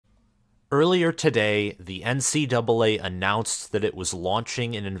Earlier today, the NCAA announced that it was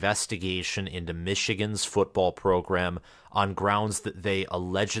launching an investigation into Michigan's football program on grounds that they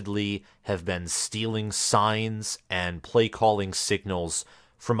allegedly have been stealing signs and play calling signals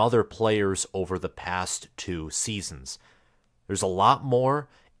from other players over the past 2 seasons. There's a lot more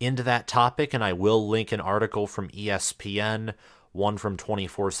into that topic, and I will link an article from ESPN, one from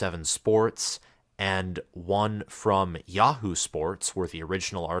 24/7 Sports, and one from Yahoo Sports, where the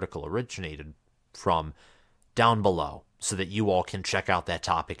original article originated from, down below, so that you all can check out that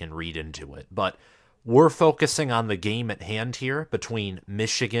topic and read into it. But we're focusing on the game at hand here between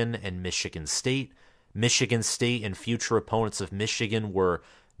Michigan and Michigan State. Michigan State and future opponents of Michigan were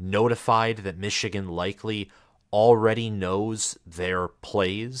notified that Michigan likely already knows their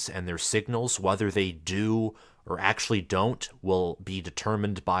plays and their signals. Whether they do or actually don't will be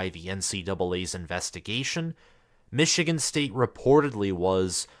determined by the NCAA's investigation. Michigan State reportedly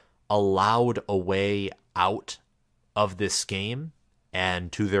was allowed a way out of this game,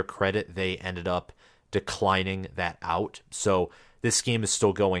 and to their credit, they ended up declining that out. So this game is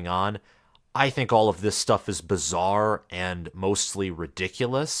still going on. I think all of this stuff is bizarre and mostly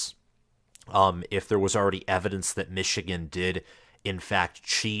ridiculous. If there was already evidence that Michigan did, in fact,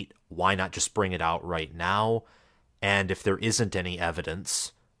 cheat, why not just bring it out right now? And if there isn't any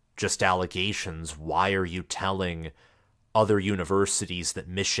evidence, just allegations, why are you telling other universities that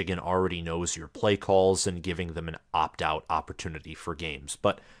Michigan already knows your play calls and giving them an opt-out opportunity for games?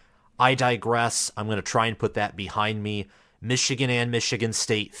 But I digress. I'm going to try and put that behind me. Michigan and Michigan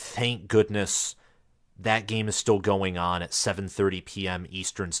State, thank goodness that game is still going on at 7:30 p.m.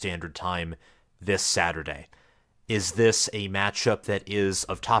 Eastern Standard Time this Saturday. Is this a matchup that is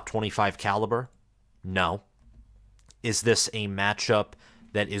of top 25 caliber? No. Is this a matchup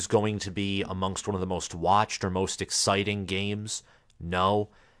that is going to be amongst one of the most watched or most exciting games? No.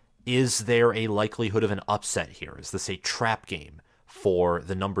 Is there a likelihood of an upset here? Is this a trap game for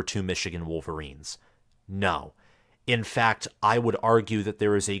the number 2 Michigan Wolverines? No. In fact, I would argue that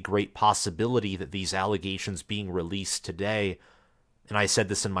there is a great possibility that these allegations being released today, and I said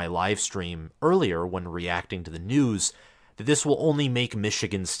this in my live stream earlier when reacting to the news, that this will only make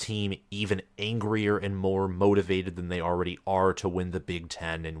Michigan's team even angrier and more motivated than they already are to win the Big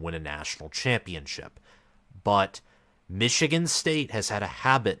Ten and win a national championship. But Michigan State has had a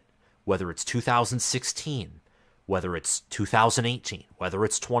habit, whether it's 2016, whether it's 2018, whether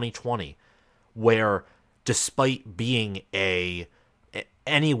it's 2020, where despite being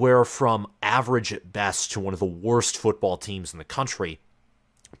anywhere from average at best to one of the worst football teams in the country,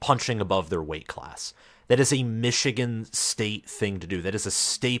 punching above their weight class. That is a Michigan State thing to do. That is a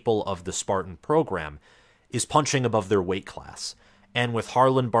staple of the Spartan program, is punching above their weight class. And with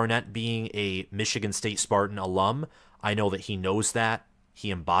Harlan Barnett being a Michigan State Spartan alum, I know that he knows that.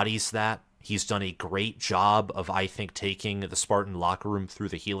 He embodies that. He's done a great job of, I think, taking the Spartan locker room through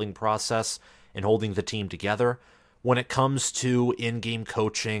the healing process and holding the team together. When it comes to in-game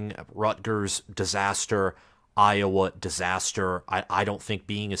coaching, Rutgers, disaster. Iowa, disaster. I don't think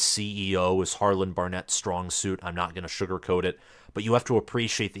being a CEO is Harlan Barnett's strong suit. I'm not going to sugarcoat it. But you have to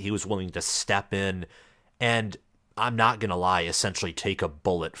appreciate that he was willing to step in and, I'm not going to lie, essentially take a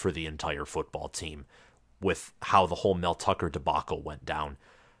bullet for the entire football team with how the whole Mel Tucker debacle went down.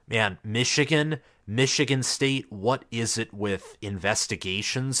 Man, Michigan State, what is it with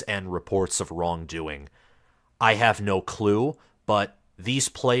investigations and reports of wrongdoing? I have no clue, but these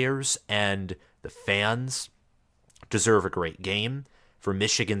players and the fans deserve a great game. For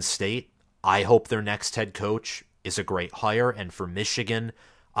Michigan State, I hope their next head coach is a great hire. And for Michigan,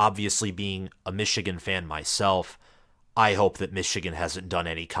 obviously being a Michigan fan myself, I hope that Michigan hasn't done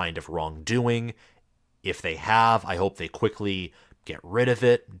any kind of wrongdoing. If they have, I hope they quickly get rid of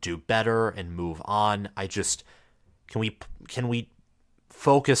it, do better, and move on. Can we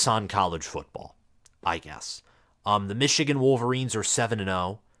focus on college football, I guess. The Michigan Wolverines are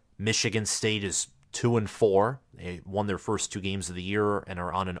 7-0. Michigan State is 2-4. They won their first 2 games of the year and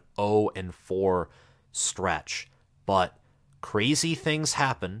are on an 0-4 stretch. But crazy things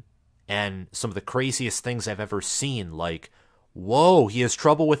happen, and some of the craziest things I've ever seen, like, whoa, he has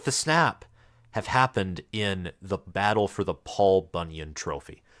trouble with the snap, have happened in the battle for the Paul Bunyan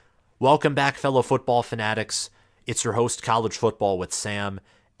Trophy. Welcome back, fellow football fanatics. It's your host, College Football with Sam,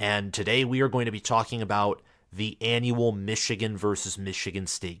 and today we are going to be talking about the annual Michigan versus Michigan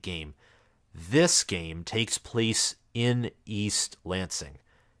State game. This game takes place in East Lansing,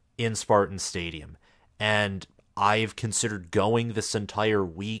 in Spartan Stadium, and I've considered going this entire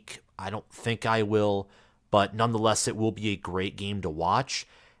week. I don't think I will, but nonetheless, it will be a great game to watch.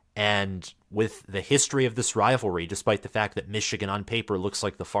 And with the history of this rivalry, despite the fact that Michigan on paper looks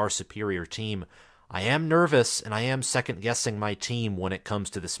like the far superior team, I am nervous and I am second-guessing my team when it comes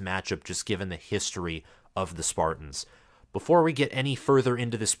to this matchup, just given the history of the Spartans. Before we get any further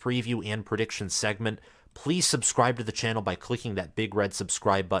into this preview and prediction segment, please subscribe to the channel by clicking that big red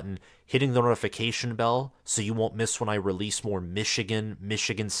subscribe button, hitting the notification bell so you won't miss when I release more Michigan,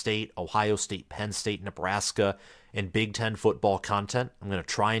 Michigan State, Ohio State, Penn State, Nebraska, and Big Ten football content. I'm going to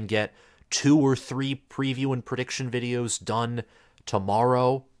try and get 2 or 3 preview and prediction videos done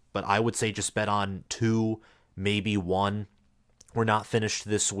tomorrow, but I would say just bet on 2, maybe 1. We're not finished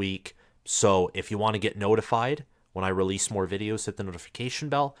this week, so if you want to get notified when I release more videos, hit the notification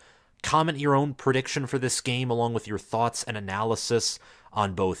bell. Comment your own prediction for this game along with your thoughts and analysis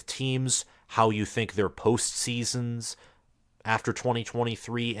on both teams, how you think their postseasons after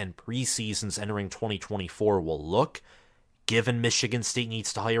 2023 and preseasons entering 2024 will look. Given Michigan State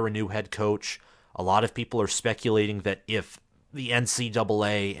needs to hire a new head coach, a lot of people are speculating that if the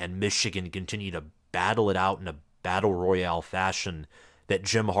NCAA and Michigan continue to battle it out in a battle royale fashion, that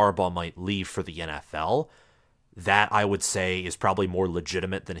Jim Harbaugh might leave for the NFL. That, I would say, is probably more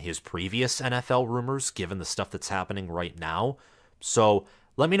legitimate than his previous NFL rumors, given the stuff that's happening right now. So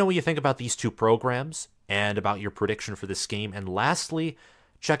let me know what you think about these 2 programs and about your prediction for this game. And lastly,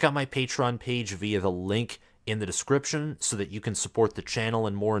 check out my Patreon page via the link in the description so that you can support the channel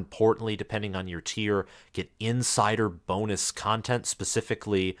and, more importantly, depending on your tier, get insider bonus content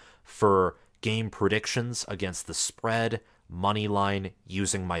specifically for game predictions against the spread, money line,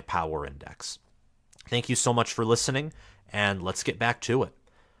 using my power index. Thank you so much for listening, and let's get back to it.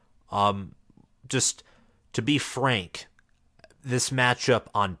 Just to be frank, this matchup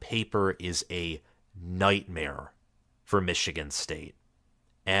on paper is a nightmare for Michigan State.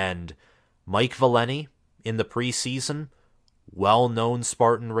 And Mike Valenti, in the preseason, well-known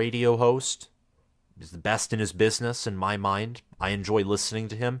Spartan radio host, is the best in his business in my mind. I enjoy listening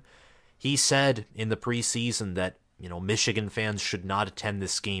to him. He said in the preseason that, Michigan fans should not attend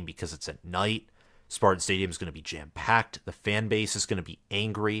this game because it's at night. Spartan Stadium is going to be jam-packed. The fan base is going to be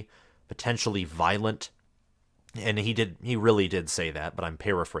angry, potentially violent. And he really did say that, but I'm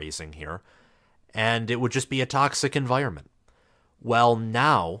paraphrasing here. And it would just be a toxic environment. Well,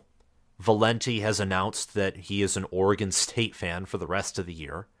 now Valenti has announced that he is an Oregon State fan for the rest of the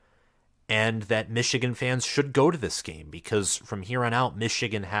year, and that Michigan fans should go to this game because from here on out,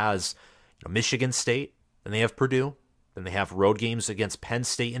 Michigan has Michigan State, then they have Purdue, then they have road games against Penn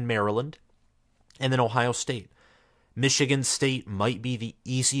State and Maryland, and then Ohio State. Michigan State might be the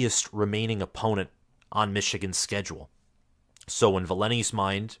easiest remaining opponent on Michigan's schedule. So in Valenti's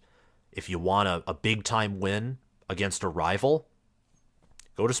mind, if you want a big-time win against a rival,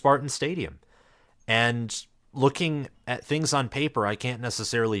 go to Spartan Stadium. And looking at things on paper, I can't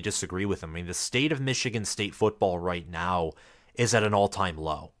necessarily disagree with him. I mean, the state of Michigan State football right now is at an all-time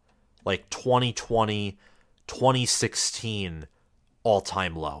low. Like 2020, 2016,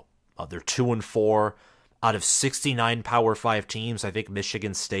 all-time low. They're 2-4. Out of 69 Power 5 teams, I think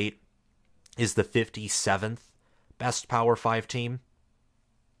Michigan State is the 57th best Power 5 team.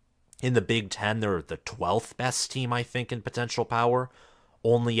 In the Big Ten, they're the 12th best team, I think, in potential power.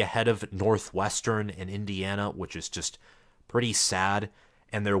 Only ahead of Northwestern and Indiana, which is just pretty sad.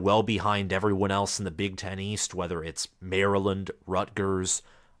 And they're well behind everyone else in the Big Ten East, whether it's Maryland, Rutgers,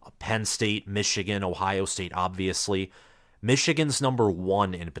 Penn State, Michigan, Ohio State, obviously. Michigan's number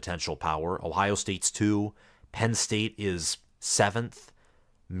 1 in potential power. Ohio State's 2. Penn State is 7th.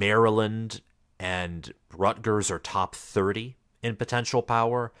 Maryland and Rutgers are top 30 in potential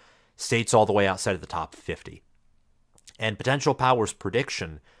power. State's all the way outside of the top 50. And potential power's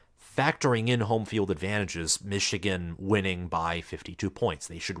prediction, factoring in home field advantages, Michigan winning by 52 points.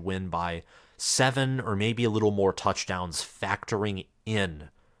 They should win by 7 or maybe a little more touchdowns, factoring in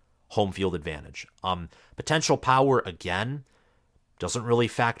home field advantage. Potential power, again, doesn't really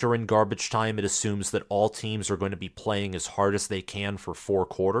factor in garbage time. It assumes that all teams are going to be playing as hard as they can for 4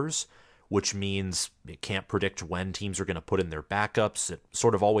 quarters, which means it can't predict when teams are going to put in their backups. It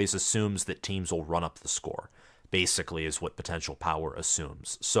sort of always assumes that teams will run up the score, basically, is what potential power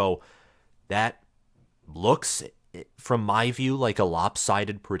assumes. So that looks, from my view, like a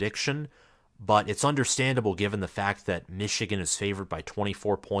lopsided prediction, but it's understandable given the fact that Michigan is favored by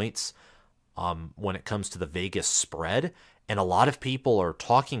 24 points when it comes to the Vegas spread, and a lot of people are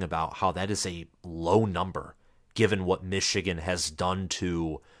talking about how that is a low number given what Michigan has done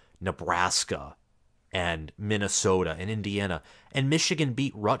to Nebraska and Minnesota and Indiana. And Michigan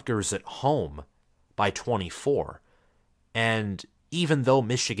beat Rutgers at home by 24. And even though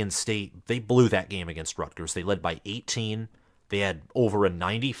Michigan State, they blew that game against Rutgers, they led by 18. They had over a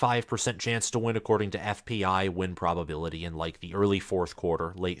 95% chance to win according to FPI win probability in like the early fourth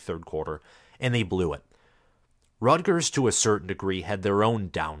quarter, late third quarter, and they blew it. Rutgers, to a certain degree, had their own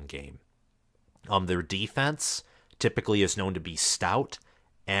down game. Their defense typically is known to be stout,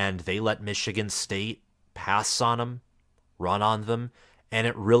 and they let Michigan State pass on them, run on them, and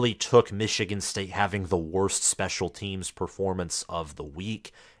it really took Michigan State having the worst special teams performance of the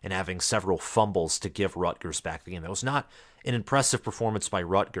week and having several fumbles to give Rutgers back the game. That was not an impressive performance by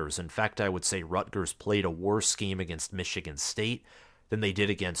Rutgers. In fact, I would say Rutgers played a worse game against Michigan State than they did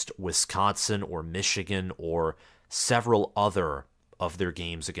against Wisconsin or Michigan or several other of their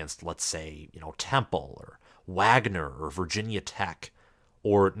games against, let's say, Temple or Wagner or Virginia Tech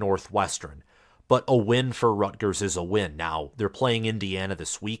or Northwestern. But a win for Rutgers is a win. Now, they're playing Indiana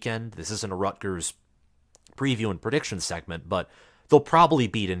this weekend. This isn't a Rutgers preview and prediction segment, but they'll probably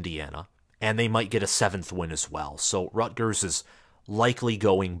beat Indiana, and they might get a 7th win as well. So Rutgers is likely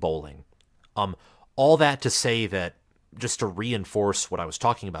going bowling. All that to say that, just to reinforce what I was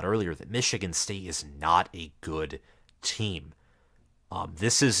talking about earlier, that Michigan State is not a good team.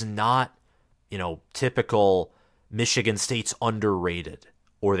 This is not, typical Michigan State's underrated,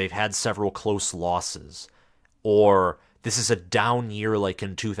 or they've had several close losses, or this is a down year like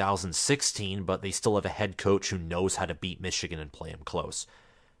in 2016, but they still have a head coach who knows how to beat Michigan and play them close.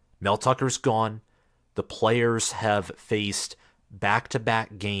 Mel Tucker's gone. The players have faced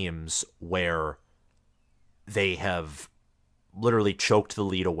back-to-back games where they have literally choked the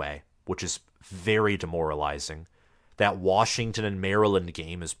lead away, which is very demoralizing. That Washington and Maryland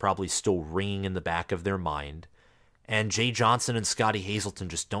game is probably still ringing in the back of their mind. And Jay Johnson and Scotty Hazelton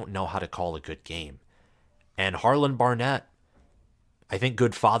just don't know how to call a good game. And Harlan Barnett, I think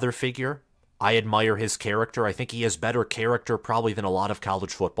good father figure. I admire his character. I think he has better character probably than a lot of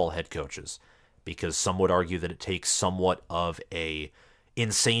college football head coaches, because some would argue that it takes somewhat of a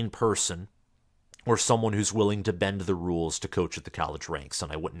insane person or someone who's willing to bend the rules to coach at the college ranks,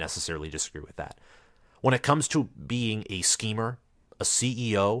 and I wouldn't necessarily disagree with that. When it comes to being a schemer, a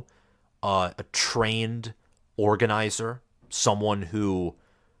CEO, a trained organizer, someone who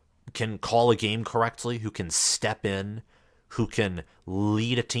can call a game correctly, who can step in, who can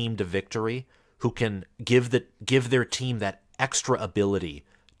lead a team to victory, who can give their team that extra ability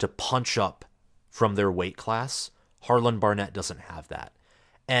to punch up from their weight class, Harlan Barnett doesn't have that.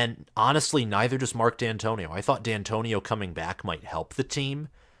 And honestly, neither does Mark D'Antonio. I thought D'Antonio coming back might help the team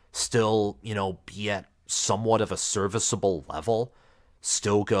still, be at somewhat of a serviceable level,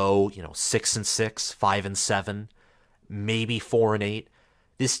 still go, 6-6, 5-7, maybe 4-8.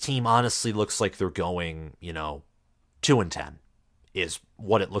 This team honestly looks like they're going, 2-10 is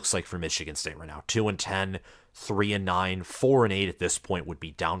what it looks like for Michigan State right now. 2-10, 3-9, 4-8 at this point would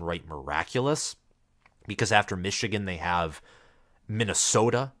be downright miraculous, because after Michigan, they have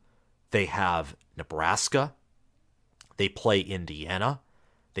Minnesota, they have Nebraska, they play Indiana,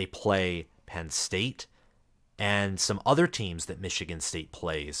 they play Penn State, and some other teams that Michigan State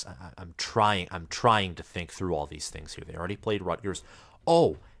plays. I'm trying to think through all these things here. They already played Rutgers.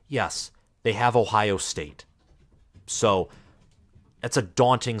 Oh, yes, they have Ohio State. So that's a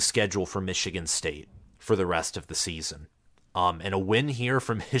daunting schedule for Michigan State for the rest of the season. And a win here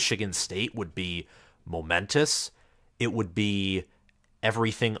from Michigan State would be momentous. It would be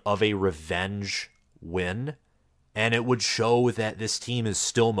everything of a revenge win, and it would show that this team is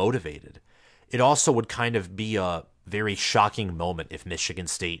still motivated. It also would kind of be a very shocking moment if Michigan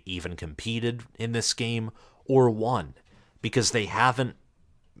State even competed in this game or won, because they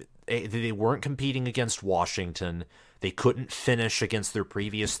weren't competing against Washington. They couldn't finish against their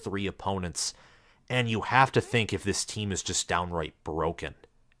previous 3 opponents, and you have to think if this team is just downright broken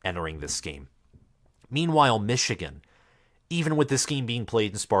entering this game. Meanwhile, Michigan, even with this game being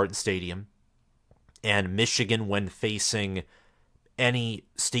played in Spartan Stadium, and Michigan, when facing any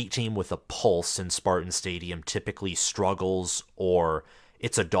state team with a pulse in Spartan Stadium, typically struggles or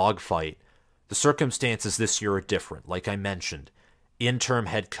it's a dogfight. The circumstances this year are different. Like I mentioned, interim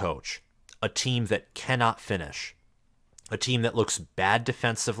head coach, a team that cannot finish, a team that looks bad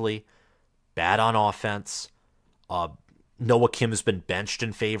defensively, bad on offense. Noah Kim has been benched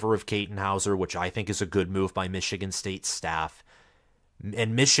in favor of Katin Houser, which I think is a good move by Michigan State staff.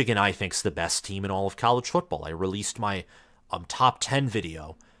 And Michigan, I think, is the best team in all of college football. I released my top 10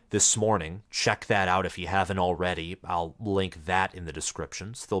 video this morning. Check that out if you haven't already. I'll link that in the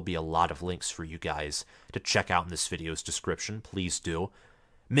descriptions. There'll be a lot of links for you guys to check out in this video's description. Please do.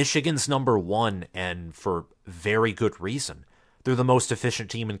 Michigan's number 1, and for very good reason. They're the most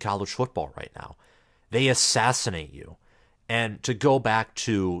efficient team in college football right now. They assassinate you. And to go back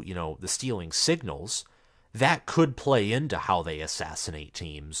to, the stealing signals, that could play into how they assassinate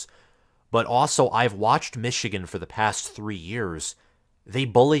teams. But also, I've watched Michigan for the past 3 years. They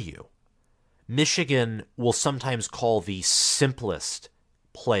bully you. Michigan will sometimes call the simplest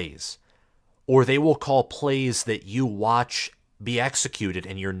plays, or they will call plays that you watch be executed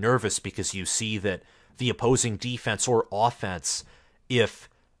and you're nervous because you see that the opposing defense or offense, if,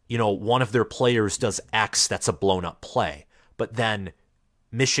 one of their players does X, that's a blown up play. But then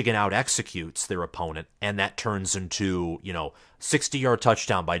Michigan out executes their opponent, and that turns into, 60-yard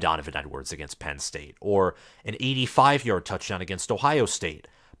touchdown by Donovan Edwards against Penn State, or an 85-yard touchdown against Ohio State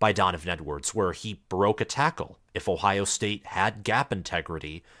by Donovan Edwards, where he broke a tackle. If Ohio State had gap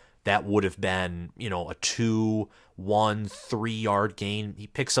integrity, that would have been, a 2-1, 3-yard gain. He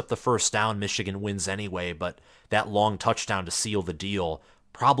picks up the first down. Michigan wins anyway, but that long touchdown to seal the deal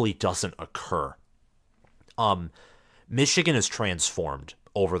probably doesn't occur. Michigan has transformed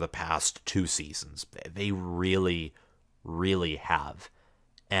over the past 2 seasons. They really, really have.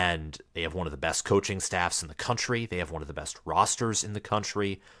 And they have one of the best coaching staffs in the country. They have one of the best rosters in the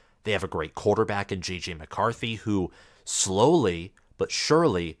country. They have a great quarterback in J.J. McCarthy, who slowly but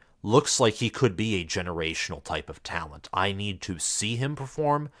surely looks like he could be a generational type of talent. I need to see him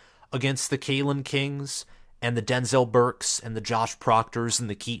perform against the Kalen Kings and the Denzel Burks and the Josh Proctors and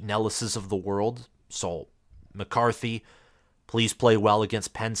the Keaton Ellises of the world. So, McCarthy, please play well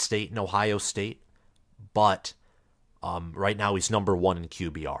against Penn State and Ohio State. But right now he's number 1 in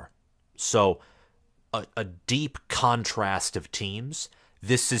QBR. So, a deep contrast of teams.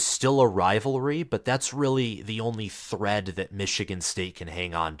 This is still a rivalry, but that's really the only thread that Michigan State can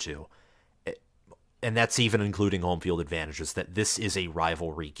hang on to. And that's even including home field advantages, that this is a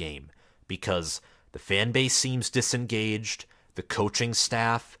rivalry game. Because the fan base seems disengaged, the coaching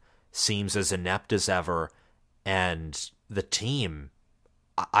staff seems as inept as ever, and the team,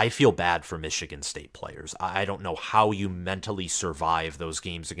 I feel bad for Michigan State players. I don't know how you mentally survive those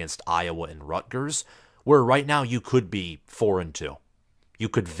games against Iowa and Rutgers, where right now you could be 4-2. You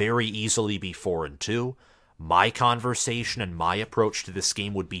could very easily be 4-2. My conversation and my approach to this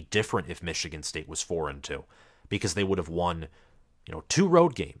game would be different if Michigan State was 4-2, because they would have won, 2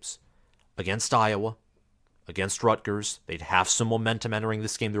 road games against Iowa, against Rutgers. They'd have some momentum entering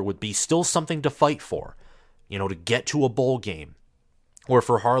this game. There would be still something to fight for, to get to a bowl game. Or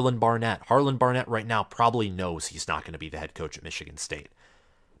for Harlan Barnett. Harlan Barnett right now probably knows he's not going to be the head coach at Michigan State.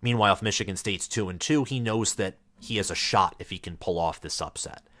 Meanwhile, if Michigan State's 2-2, he knows that he has a shot if he can pull off this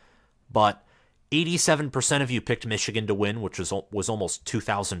upset. But 87% of you picked Michigan to win, which was almost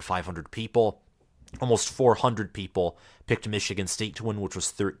 2,500 people. Almost 400 people picked Michigan State to win, which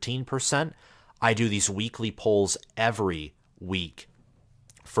was 13%. I do these weekly polls every week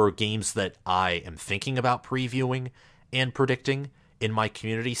for games that I am thinking about previewing and predicting in my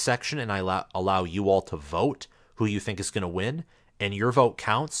community section, and I allow you all to vote who you think is going to win. And your vote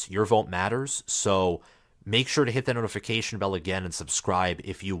counts. Your vote matters. So make sure to hit that notification bell again and subscribe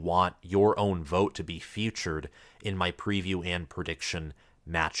if you want your own vote to be featured in my preview and prediction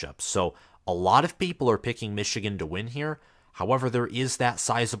matchups. So a lot of people are picking Michigan to win here. However, there is that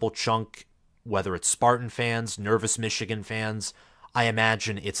sizable chunk, whether it's Spartan fans, nervous Michigan fans. I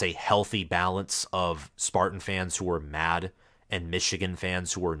imagine it's a healthy balance of Spartan fans who are mad and Michigan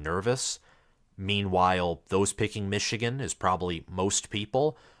fans who are nervous. Meanwhile, those picking Michigan is probably most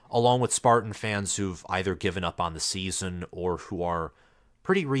people, along with Spartan fans who've either given up on the season or who are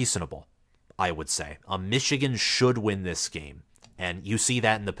pretty reasonable, I would say. Michigan should win this game, and you see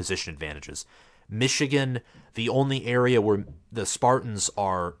that in the position advantages. Michigan, the only area where the Spartans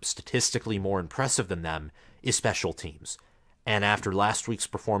are statistically more impressive than them is special teams. And after last week's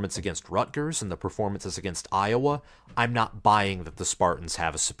performance against Rutgers and the performances against Iowa, I'm not buying that the Spartans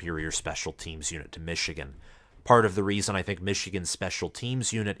have a superior special teams unit to Michigan. Part of the reason I think Michigan's special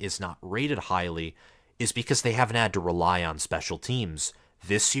teams unit is not rated highly is because they haven't had to rely on special teams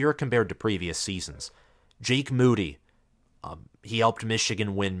this year compared to previous seasons. Jake Moody, he helped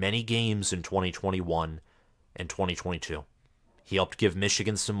Michigan win many games in 2021 and 2022. He helped give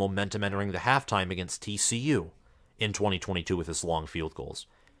Michigan some momentum entering the halftime against TCU in 2022 with his long field goals.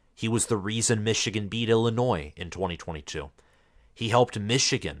 He was the reason Michigan beat Illinois in 2022. He helped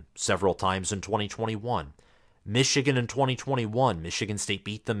Michigan several times in 2021. Michigan in 2021, Michigan State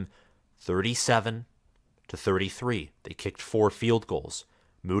beat them 37-33. They kicked 4 field goals.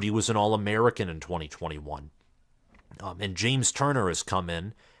 Moody was an All-American in 2021. And James Turner has come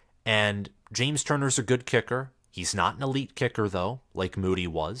in, and James Turner's a good kicker. He's not an elite kicker, though, like Moody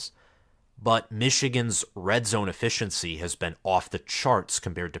was. But Michigan's red zone efficiency has been off the charts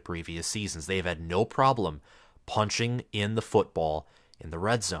compared to previous seasons. They've had no problem punching in the football in the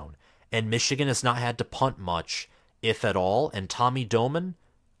red zone. And Michigan has not had to punt much, if at all. And Tommy Doman,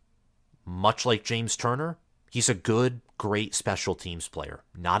 much like James Turner, he's a good, great special teams player.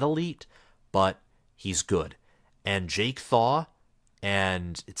 Not elite, but he's good. And Jake Thaw,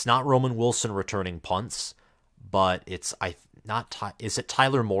 and it's not Roman Wilson returning punts, but is it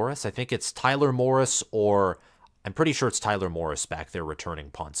Tyler Morris? I think it's Tyler Morris, or I'm pretty sure it's Tyler Morris back there returning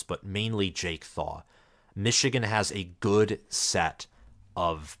punts, but mainly Jake Thaw. Michigan has a good set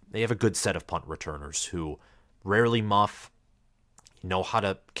of punt returners who rarely muff, know how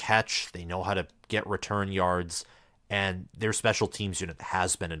to catch, they know how to get return yards, and their special teams unit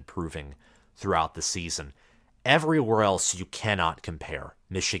has been improving throughout the season. Everywhere else you cannot compare.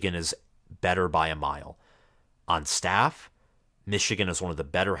 Michigan is better by a mile. On staff, Michigan is one of the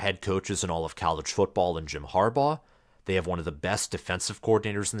better head coaches in all of college football in Jim Harbaugh. They have one of the best defensive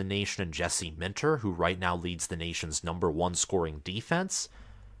coordinators in the nation in Jesse Minter, who right now leads the nation's #1 scoring defense,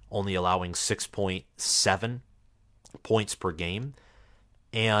 only allowing 6.7 points per game.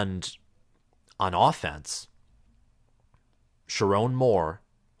 And on offense, Sharon Moore,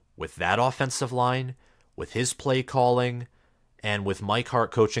 with that offensive line, with his play calling, and with Mike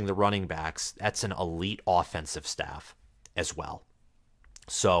Hart coaching the running backs, that's an elite offensive staff as well.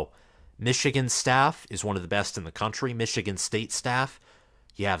 So Michigan's staff is one of the best in the country. Michigan State staff,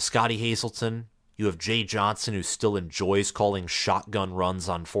 you have Scotty Hazelton, you have Jay Johnson, who still enjoys calling shotgun runs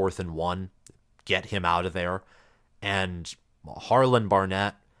on 4th and 1. Get him out of there. And Harlan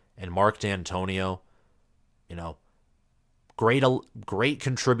Barnett and Mark D'Antonio, great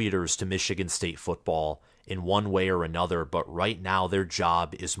contributors to Michigan State football in one way or another, but right now their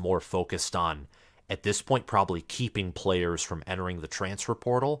job is more focused on, at this point, probably keeping players from entering the transfer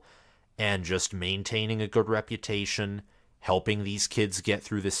portal and just maintaining a good reputation, helping these kids get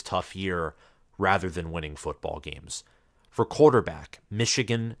through this tough year rather than winning football games. For quarterback,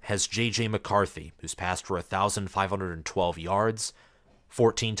 Michigan has J.J. McCarthy, who's passed for 1,512 yards,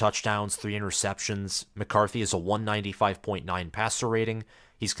 14 touchdowns, 3 interceptions. McCarthy is a 195.9 passer rating.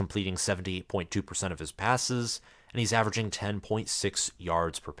 He's completing 78.2% of his passes, and he's averaging 10.6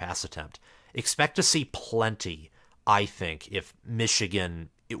 yards per pass attempt. Expect to see plenty, I think, if Michigan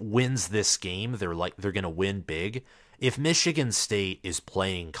wins this game. They're going to win big. If Michigan State is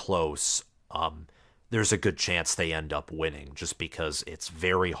playing close, there's a good chance they end up winning, just because it's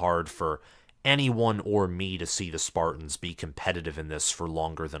very hard for anyone or me to see the Spartans be competitive in this for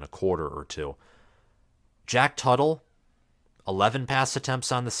longer than a quarter or two. Jack Tuttle, 11 pass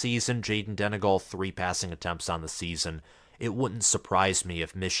attempts on the season. Jaden Denegal, 3 passing attempts on the season. It wouldn't surprise me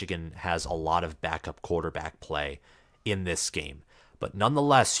if Michigan has a lot of backup quarterback play in this game. But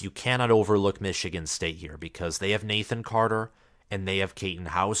nonetheless, you cannot overlook Michigan State here, because they have Nathan Carter and they have Katin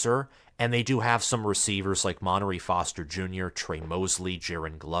Houser, and they do have some receivers like Monterey Foster Jr., Trey Mosley,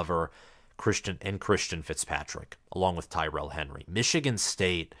 Jaron Glover, Christian Fitzpatrick, along with Tyrell Henry. Michigan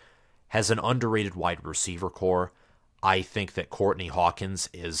State has an underrated wide receiver core. I think that Courtney Hawkins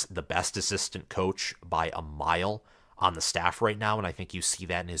is the best assistant coach by a mile on the staff right now, and I think you see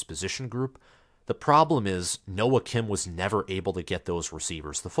that in his position group. The problem is Noah Kim was never able to get those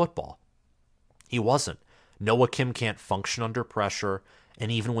receivers the football. He wasn't. Noah Kim can't function under pressure,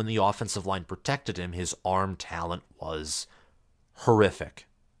 and even when the offensive line protected him, his arm talent was horrific,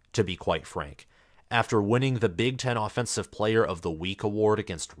 to be quite frank. After winning the Big Ten Offensive Player of the Week award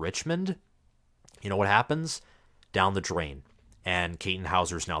against Richmond, you know what happens? Down the drain. And Katin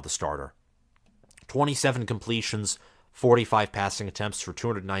Houser's now the starter. 27 completions, 45 passing attempts for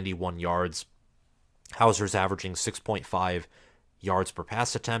 291 yards. Houser's averaging 6.5 yards per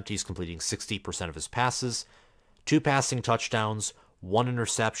pass attempt. He's completing 60% of his passes. 2 passing touchdowns, 1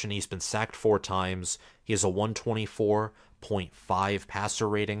 interception. He's been sacked 4 times. He has a 124.5 passer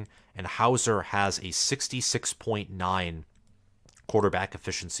rating, and Houser has a 66.9 quarterback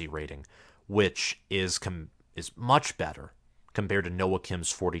efficiency rating, which is much better compared to Noah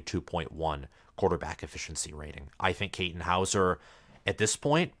Kim's 42.1 quarterback efficiency rating. I think Katin Houser, at this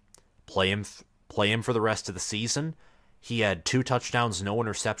point, play him for the rest of the season. He had 2 touchdowns, no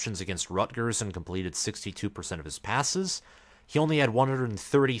interceptions against Rutgers, and completed 62% of his passes. He only had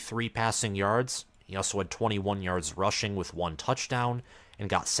 133 passing yards. He also had 21 yards rushing with 1 touchdown and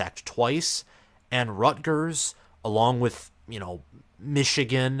got sacked twice. And Rutgers, along with,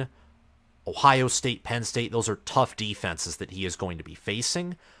 Michigan, Ohio State, Penn State, those are tough defenses that he is going to be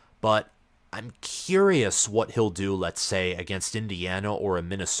facing. But I'm curious what he'll do, let's say, against Indiana or a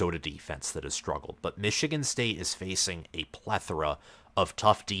Minnesota defense that has struggled. But Michigan State is facing a plethora of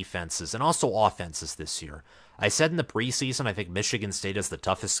tough defenses and also offenses this year. I said in the preseason, I think Michigan State has the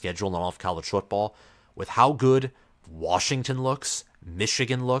toughest schedule in all of college football. With how good Washington looks,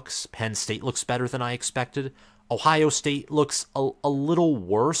 Michigan looks, Penn State looks better than I expected. Ohio State looks a little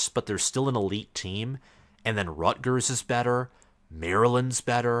worse, but they're still an elite team. And then Rutgers is better. Maryland's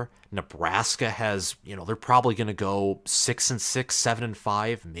better. Nebraska has, they're probably going to go 6-6,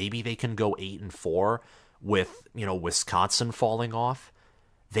 7-5. Maybe they can go 8-4 with, Wisconsin falling off.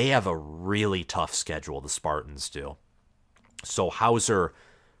 They have a really tough schedule, the Spartans do. So Houser,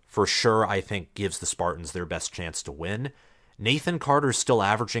 for sure, I think gives the Spartans their best chance to win. Nathan Carter's still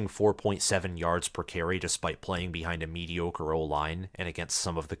averaging 4.7 yards per carry despite playing behind a mediocre O-line and against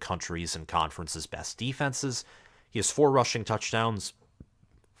some of the country's and conference's best defenses. He has 4 rushing touchdowns,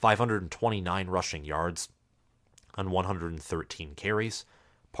 529 rushing yards on 113 carries.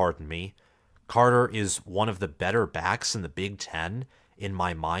 Pardon me. Carter is one of the better backs in the Big Ten, in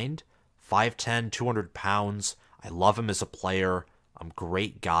my mind. 5'10", 200 pounds. I love him as a player.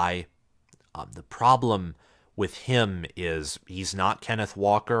 Great guy. The problem with him is he's not Kenneth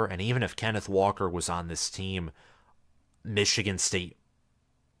Walker, and even if Kenneth Walker was on this team, Michigan State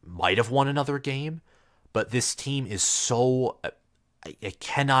might have won another game, but this team is so... I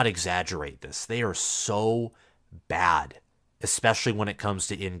cannot exaggerate this. They are so bad, especially when it comes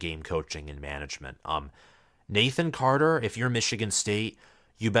to in-game coaching and management. Nathan Carter, if you're Michigan State,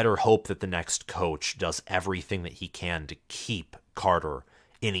 you better hope that the next coach does everything that he can to keep Carter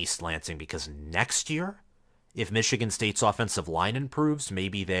in East Lansing, because next year, if Michigan State's offensive line improves,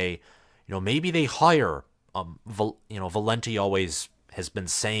 maybe they hire. Valenti always has been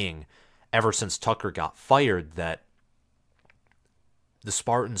saying, ever since Tucker got fired, that the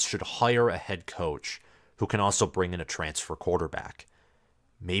Spartans should hire a head coach who can also bring in a transfer quarterback.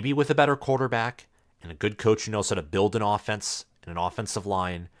 Maybe with a better quarterback and a good coach who knows how to build an offense and an offensive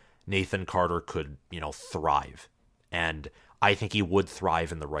line, Nathan Carter could, thrive. And I think he would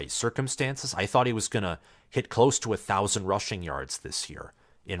thrive in the right circumstances. I thought he was going to hit close to 1,000 rushing yards this year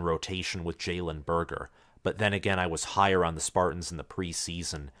in rotation with Jalen Berger. But then again, I was higher on the Spartans in the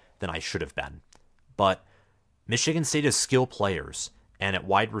preseason than I should have been. But Michigan State has skill players. And at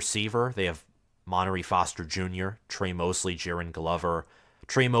wide receiver, they have Monterey Foster Jr., Trey Mosley, Jaron Glover.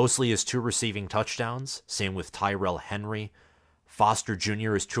 Trey Mosley has 2 receiving touchdowns. Same with Tyrell Henry. Foster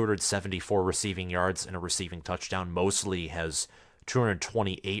Jr. has 274 receiving yards and a receiving touchdown. Mosley has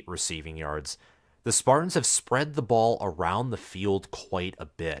 228 receiving yards. The Spartans have spread the ball around the field quite a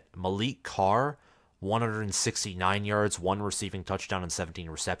bit. Malik Carr, 169 yards, 1 receiving touchdown and 17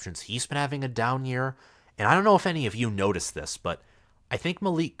 receptions. He's been having a down year. And I don't know if any of you noticed this, but I think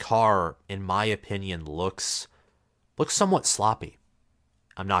Malik Carr, in my opinion, looks somewhat sloppy.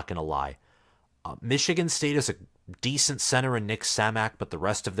 I'm not going to lie. Michigan State is a decent center in Nick Samak, but the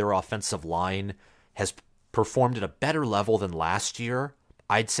rest of their offensive line has performed at a better level than last year.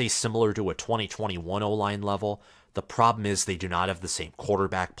 I'd say similar to a 2021 O-line level. The problem is they do not have the same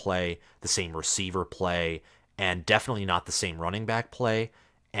quarterback play, the same receiver play, and definitely not the same running back play,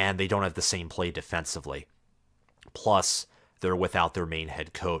 and they don't have the same play defensively. Plus, they're without their main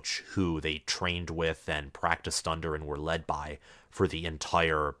head coach, who they trained with and practiced under and were led by for the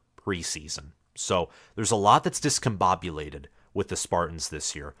entire preseason. So there's a lot that's discombobulated with the Spartans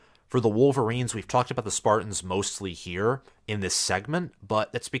this year. For the Wolverines, we've talked about the Spartans mostly here in this segment,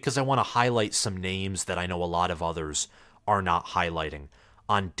 but that's because I want to highlight some names that I know a lot of others are not highlighting.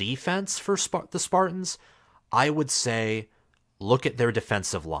 On defense for the Spartans, I would say look at their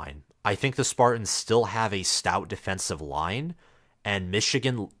defensive line. I think the Spartans still have a stout defensive line, and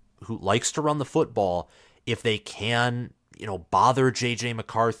Michigan, who likes to run the football, if they can, bother J.J.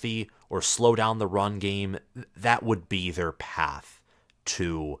 McCarthy or slow down the run game, that would be their path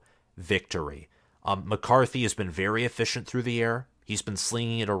to victory. McCarthy has been very efficient through the air. He's been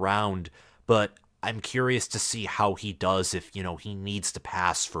slinging it around, but I'm curious to see how he does if, he needs to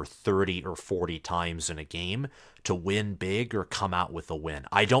pass for 30 or 40 times in a game to win big or come out with a win.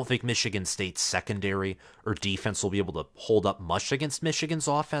 I don't think Michigan State's secondary or defense will be able to hold up much against Michigan's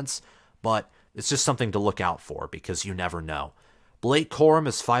offense, but it's just something to look out for because you never know. Blake Corum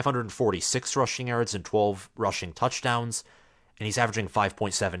has 546 rushing yards and 12 rushing touchdowns, and he's averaging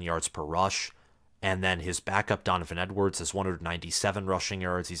 5.7 yards per rush. And then his backup, Donovan Edwards, has 197 rushing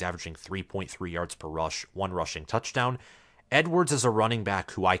yards. He's averaging 3.3 yards per rush, 1 rushing touchdown. Edwards is a running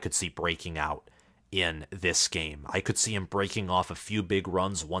back who I could see breaking out in this game. I could see him breaking off a few big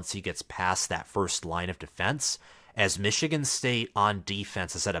runs once he gets past that first line of defense, as Michigan State on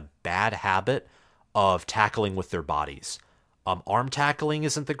defense has had a bad habit of tackling with their bodies. Arm tackling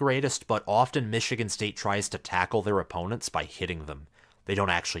isn't the greatest, but often Michigan State tries to tackle their opponents by hitting them. They don't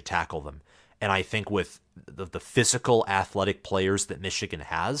actually tackle them. And I think with the physical, athletic players that Michigan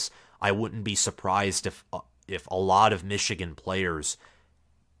has, I wouldn't be surprised if a lot of Michigan players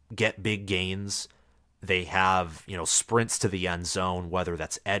get big gains, they have, sprints to the end zone, whether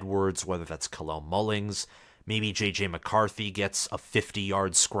that's Edwards, whether that's Cologne Mullings, maybe J.J. McCarthy gets a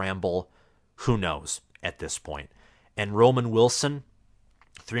 50-yard scramble. Who knows at this point? And Roman Wilson,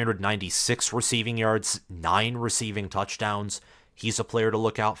 396 receiving yards, 9 receiving touchdowns. He's a player to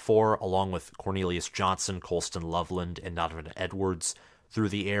look out for, along with Cornelius Johnson, Colston Loveland, and Donovan Edwards through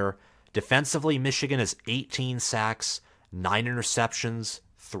the air. Defensively, Michigan has 18 sacks, 9 interceptions,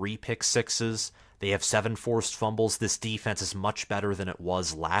 3 pick sixes. They have 7 forced fumbles. This defense is much better than it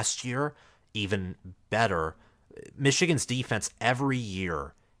was last year, even better. Michigan's defense every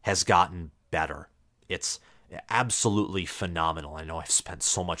year has gotten better. It's absolutely phenomenal. I know I've spent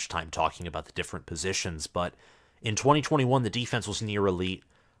so much time talking about the different positions, but in 2021, the defense was near elite,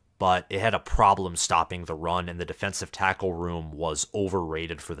 but it had a problem stopping the run, and the defensive tackle room was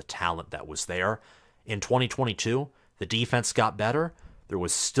overrated for the talent that was there. In 2022, the defense got better. There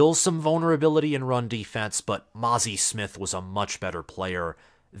was still some vulnerability in run defense, but Mozzie Smith was a much better player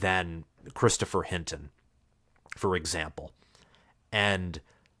than Christopher Hinton, for example. And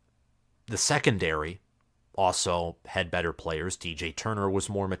the secondary also had better players. DJ Turner was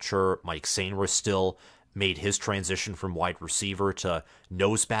more mature. Mike Sainristil still made his transition from wide receiver to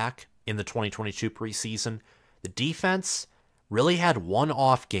noseback in the 2022 preseason. The defense really had one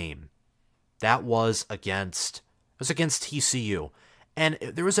off game. That was against TCU. And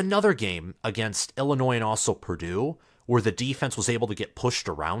there was another game against Illinois and also Purdue where the defense was able to get pushed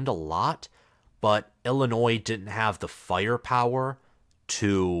around a lot, but Illinois didn't have the firepower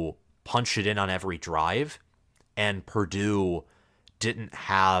to punch it in on every drive, and Purdue didn't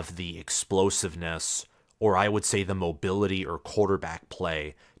have the explosiveness, or I would say the mobility or quarterback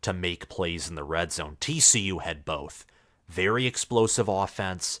play to make plays in the red zone. TCU had both. Very explosive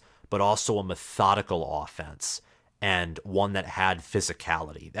offense, but also a methodical offense, and one that had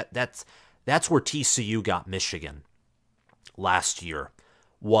physicality. That's where TCU got Michigan last year,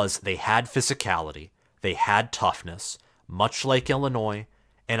 was they had physicality, they had toughness, much like Illinois,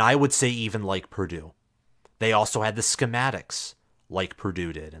 and I would say even like Purdue. They also had the schematics like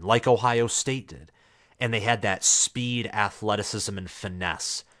Purdue did and like Ohio State did. And they had that speed, athleticism, and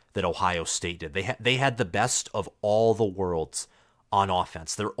finesse that Ohio State did. They had the best of all the worlds on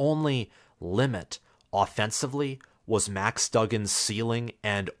offense. Their only limit offensively was Max Duggan's ceiling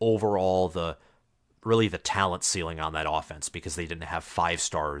and overall the talent ceiling on that offense, because they didn't have 5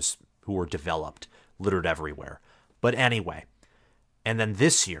 stars who were developed, littered everywhere. But anyway, and then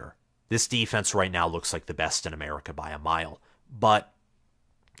this year, this defense right now looks like the best in America by a mile. But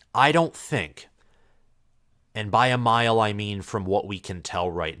I don't think, and by a mile I mean from what we can tell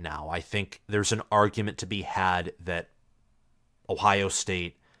right now, I think there's an argument to be had that Ohio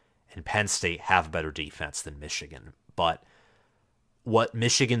State and Penn State have better defense than Michigan. But what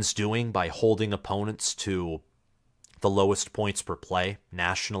Michigan's doing by holding opponents to the lowest points per play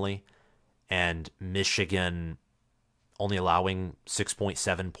nationally, and Michigan only allowing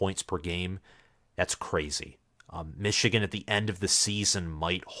 6.7 points per game, that's crazy. Michigan at the end of the season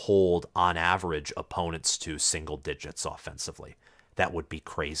might hold, on average, opponents to single digits offensively. That would be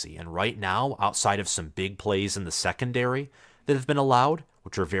crazy. And right now, outside of some big plays in the secondary that have been allowed,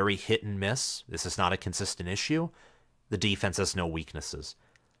 which are very hit and miss, this is not a consistent issue, the defense has no weaknesses.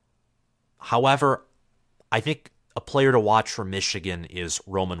 However, I think a player to watch for Michigan is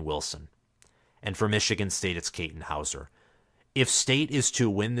Roman Wilson. And for Michigan State, it's Katin Houser. If State is to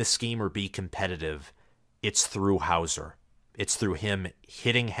win this game or be competitive, it's through Houser. It's through him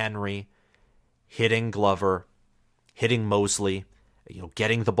hitting Henry, hitting Glover, hitting Mosley,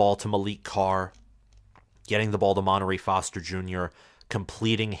 getting the ball to Malik Carr, getting the ball to Monterey Foster Jr.,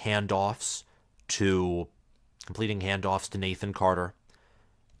 completing handoffs to Nathan Carter,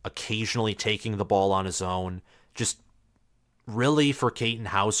 occasionally taking the ball on his own. Just really, for Katin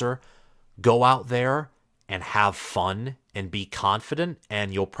Houser, go out there and have fun and be confident,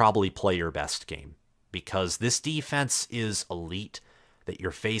 and you'll probably play your best game. Because this defense is elite that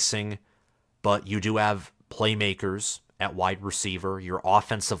you're facing, but you do have playmakers at wide receiver. Your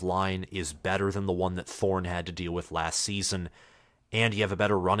offensive line is better than the one that Thorne had to deal with last season, and you have a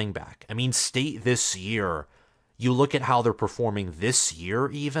better running back. I mean, State this year, you look at how they're performing this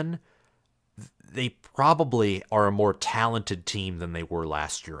year even, they probably are a more talented team than they were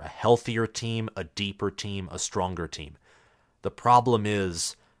last year. A healthier team, a deeper team, a stronger team. The problem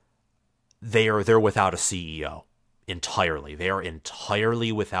is they're without a CEO entirely. They are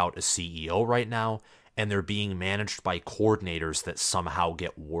entirely without a CEO right now, and they're being managed by coordinators that somehow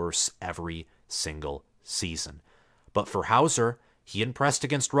get worse every single season. But for Houser, he impressed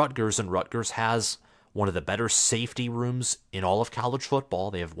against Rutgers, and Rutgers has one of the better safety rooms in all of college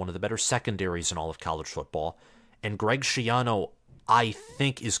football. They have one of the better secondaries in all of college football. And Greg Schiano, I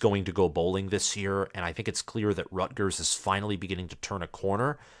think, is going to go bowling this year, and I think it's clear that Rutgers is finally beginning to turn a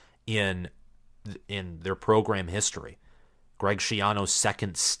corner in their program history. Greg Schiano's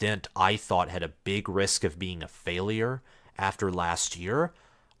second stint, I thought, had a big risk of being a failure after last year.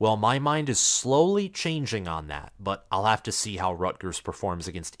 Well, my mind is slowly changing on that, but I'll have to see how Rutgers performs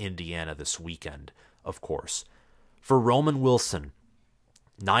against Indiana this weekend, of course. For Roman Wilson,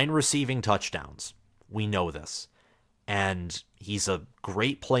 9 receiving touchdowns. We know this. And he's a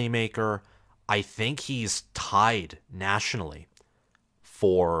great playmaker. I think he's tied nationally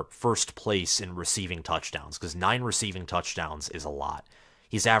for first place in receiving touchdowns, because 9 receiving touchdowns is a lot.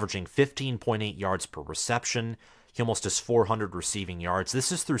 He's averaging 15.8 yards per reception. He almost has 400 receiving yards.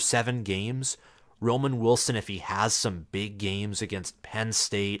 This is through 7 games. Roman Wilson, if he has some big games against Penn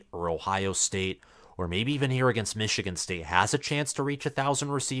State or Ohio State, or maybe even here against Michigan State, has a chance to reach 1,000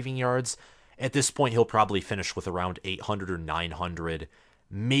 receiving yards. At this point, he'll probably finish with around 800 or 900,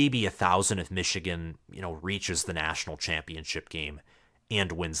 maybe 1,000 if Michigan, reaches the national championship game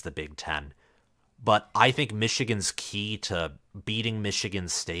and wins the Big Ten. But I think Michigan's key to beating Michigan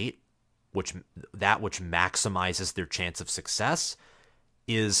State, which maximizes their chance of success,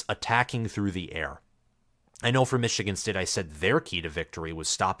 is attacking through the air. I know for Michigan State, I said their key to victory was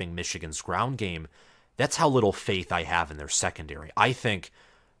stopping Michigan's ground game. That's how little faith I have in their secondary. I think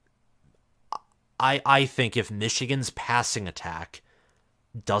if Michigan's passing attack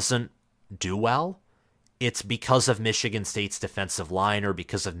doesn't do well, it's because of Michigan State's defensive line or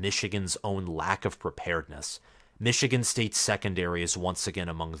because of Michigan's own lack of preparedness. Michigan State's secondary is once again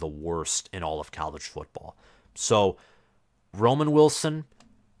among the worst in all of college football. So, Roman Wilson,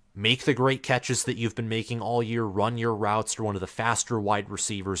 make the great catches that you've been making all year, run your routes. You're one of the faster wide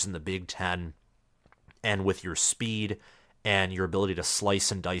receivers in the Big Ten, and with your speed and your ability to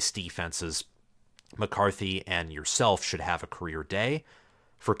slice and dice defenses, McCarthy and yourself should have a career day.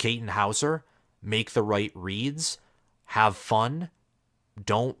 For Katin Houser, make the right reads, have fun,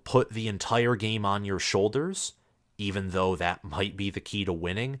 don't put the entire game on your shoulders, even though that might be the key to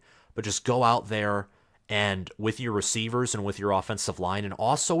winning, but just go out there and with your receivers and with your offensive line, and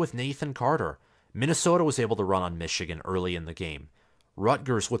also with Nathan Carter. Minnesota was able to run on Michigan early in the game.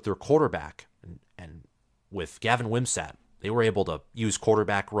 Rutgers, with their quarterback and with Gavin Wimsatt, they were able to use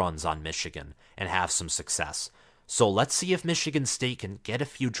quarterback runs on Michigan and have some success. So let's see if Michigan State can get a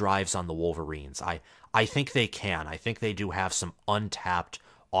few drives on the Wolverines. I think they can. I think they do have some untapped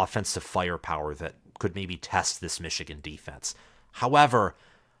offensive firepower that could maybe test this Michigan defense. However,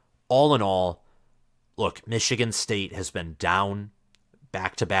 all in all, look, Michigan State has been down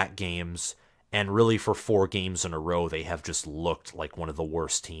back-to-back games, and really for 4 games in a row, they have just looked like one of the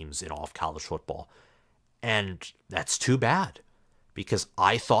worst teams in all of college football. And that's too bad, because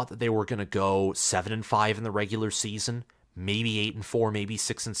I thought that they were going to go 7-5 in the regular season, maybe 8-4, maybe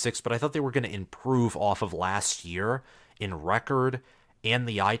 6-6, but I thought they were going to improve off of last year in record and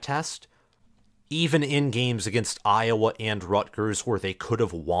the eye test. Even in games against Iowa and Rutgers where they could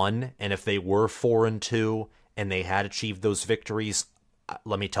have won, and if they were 4-2 and they had achieved those victories,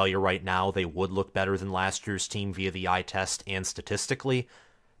 let me tell you right now, they would look better than last year's team via the eye test and statistically.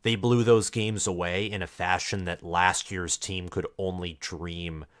 They blew those games away in a fashion that last year's team could only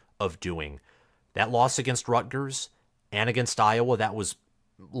dream of doing. That loss against Rutgers and against Iowa, that was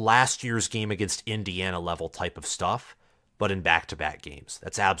last year's game against Indiana level type of stuff, but in back-to-back games.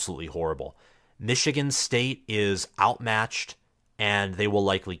 That's absolutely horrible. Michigan State is outmatched, and they will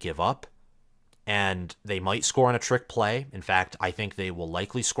likely give up, and they might score on a trick play. In fact, I think they will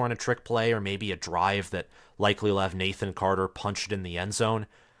likely score on a trick play or maybe a drive that likely will have Nathan Carter punch it in the end zone.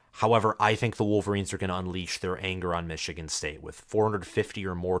 However, I think the Wolverines are going to unleash their anger on Michigan State with 450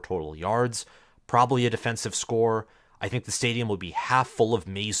 or more total yards, probably a defensive score. I think the stadium will be half full of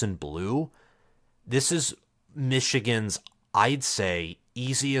maize and blue. This is Michigan's, I'd say,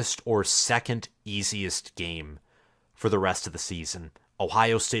 easiest or second easiest game for the rest of the season.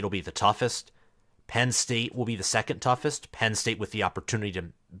 Ohio State will be the toughest. Penn State will be the second toughest. Penn State with the opportunity to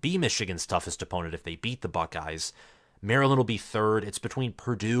be Michigan's toughest opponent if they beat the Buckeyes. Maryland will be third. It's between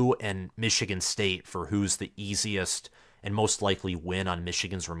Purdue and Michigan State for who's the easiest and most likely win on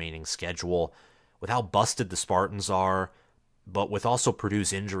Michigan's remaining schedule. With how busted the Spartans are, but with also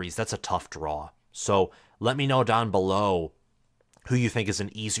Purdue's injuries, that's a tough draw. So let me know down below who you think is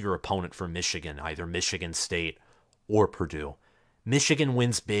an easier opponent for Michigan, either Michigan State or Purdue. Michigan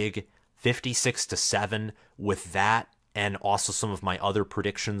wins big, 56-7. With that, and also some of my other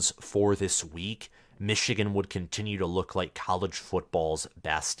predictions for this week, Michigan would continue to look like college football's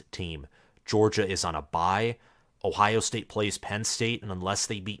best team. Georgia is on a bye. Ohio State plays Penn State, and unless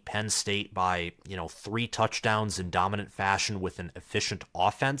they beat Penn State by, 3 touchdowns in dominant fashion with an efficient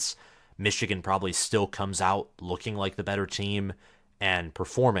offense, Michigan probably still comes out looking like the better team and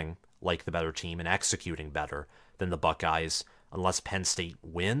performing like the better team and executing better than the Buckeyes. Unless Penn State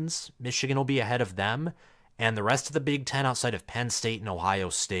wins, Michigan will be ahead of them. And the rest of the Big Ten outside of Penn State and Ohio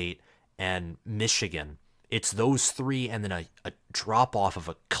State and Michigan, it's those three and then a drop off of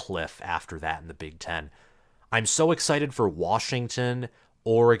a cliff after that in the Big Ten. I'm so excited for Washington,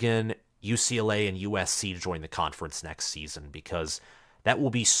 Oregon, UCLA, and USC to join the conference next season because that will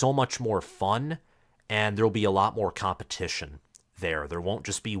be so much more fun and there'll be a lot more competition there. There won't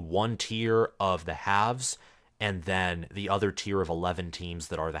just be one tier of the haves and then the other tier of 11 teams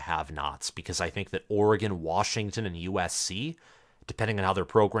that are the have-nots, because I think that Oregon, Washington, and USC, depending on how their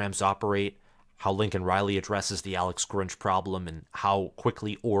programs operate, how Lincoln Riley addresses the Alex Grinch problem, and how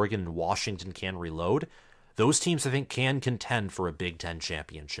quickly Oregon and Washington can reload, those teams I think can contend for a Big Ten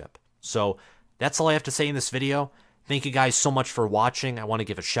championship. So that's all I have to say in this video. Thank you guys so much for watching. I want to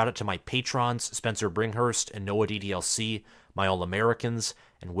give a shout out to my patrons, Spencer Bringhurst and Noah DDLC, my All-Americans,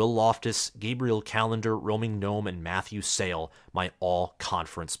 and Will Loftus, Gabriel Calendar, Roaming Gnome, and Matthew Sale, my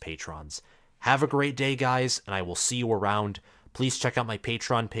all-conference patrons. Have a great day, guys, and I will see you around. Please check out my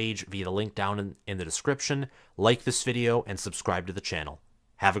Patreon page via the link down in the description, like this video, and subscribe to the channel.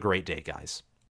 Have a great day, guys.